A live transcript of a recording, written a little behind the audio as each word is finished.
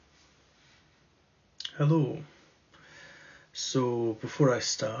Hello. So before I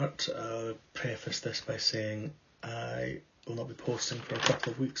start, I'll preface this by saying I will not be posting for a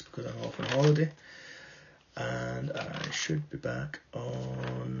couple of weeks because I'm off on holiday, and I should be back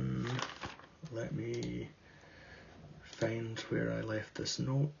on, let me find where I left this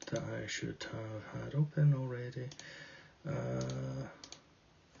note that I should have had open already. Hang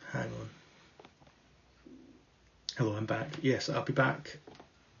on. Hello, I'm back. Yes, I'll be back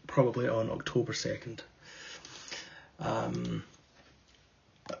probably on October 2nd. And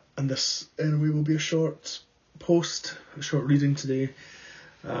this anyway will be a short post, a short reading today,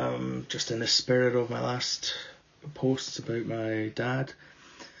 just in the spirit of my last posts about my dad.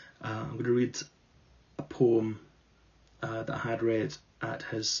 I'm going to read a poem that I had read at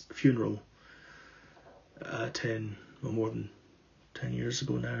his funeral more than 10 years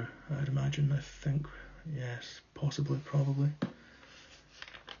ago now, I'd imagine, I think. Yes, possibly, probably.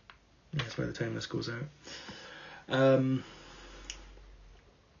 Yes, by the time this goes out.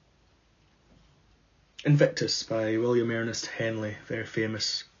 Invictus by Ernest Henley, very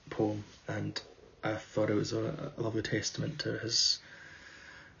famous poem, and I thought it was a lovely testament to his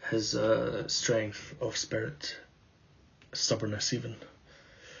strength of spirit, stubbornness even.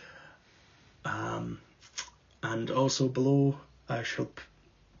 And also below I shall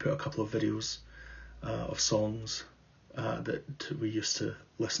put a couple of videos of songs that we used to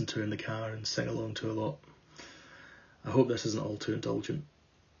listen to in the car and sing along to a lot. I hope this isn't all too indulgent,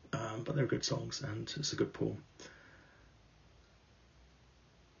 but they're good songs and it's a good poem.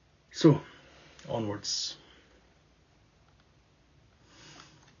 So, onwards.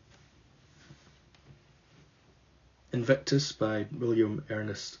 Invictus by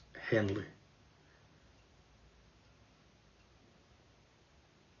Ernest Henley.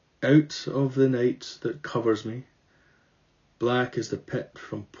 Out of the night that covers me, black as the pit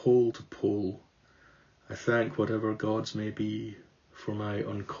from pole to pole, I thank whatever gods may be for my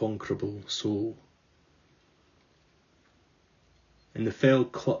unconquerable soul. In the fell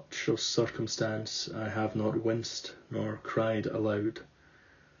clutch of circumstance I have not winced nor cried aloud.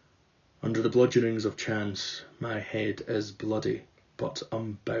 Under the bludgeonings of chance my head is bloody but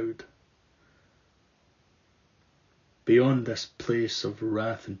unbowed. Beyond this place of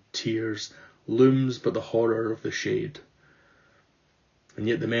wrath and tears looms but the horror of the shade, and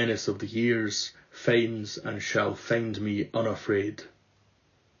yet the menace of the years finds and shall find me unafraid.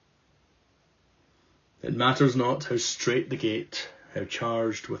 It matters not how strait the gate, how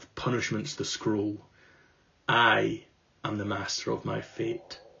charged with punishments the scroll. I am the master of my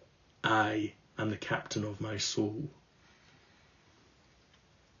fate. I am the captain of my soul.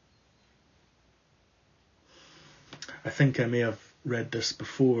 I think I may have read this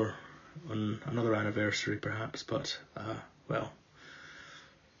before on another anniversary perhaps, but well,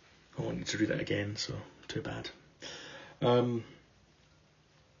 I won't need to read it again, so too bad.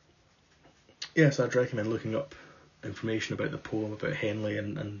 Yes, I'd recommend looking up information about the poem, about Henley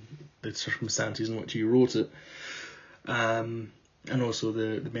and the circumstances in which he wrote it, and also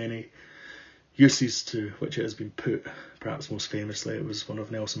the many uses to which it has been put. Perhaps most famously, it was one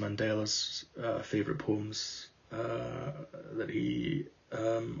of Nelson Mandela's favourite poems that he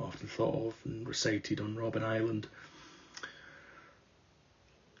often thought of and recited on Robben Island.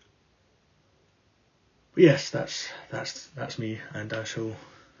 But yes, that's me, and I shall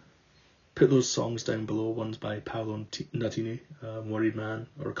put those songs down below. One's by Paolo Nutini, Worried Man,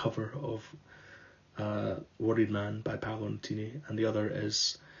 or a cover of Worried Man by Paolo Nutini, and the other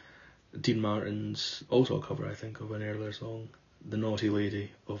is Dean Martin's, also a cover I think of an earlier song, The Naughty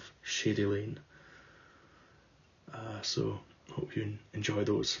Lady of Shady Lane. So hope you enjoy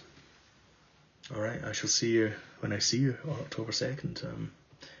those. Alright, I shall see you when I see you on October 2nd.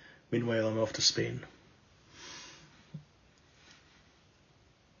 Meanwhile, I'm off to Spain.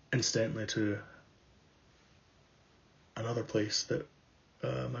 Incidentally, to another place that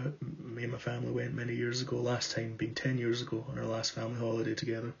me and my family went many years ago, last time being 10 years ago on our last family holiday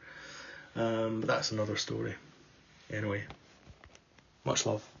together. But that's another story. Anyway, much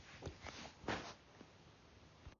love.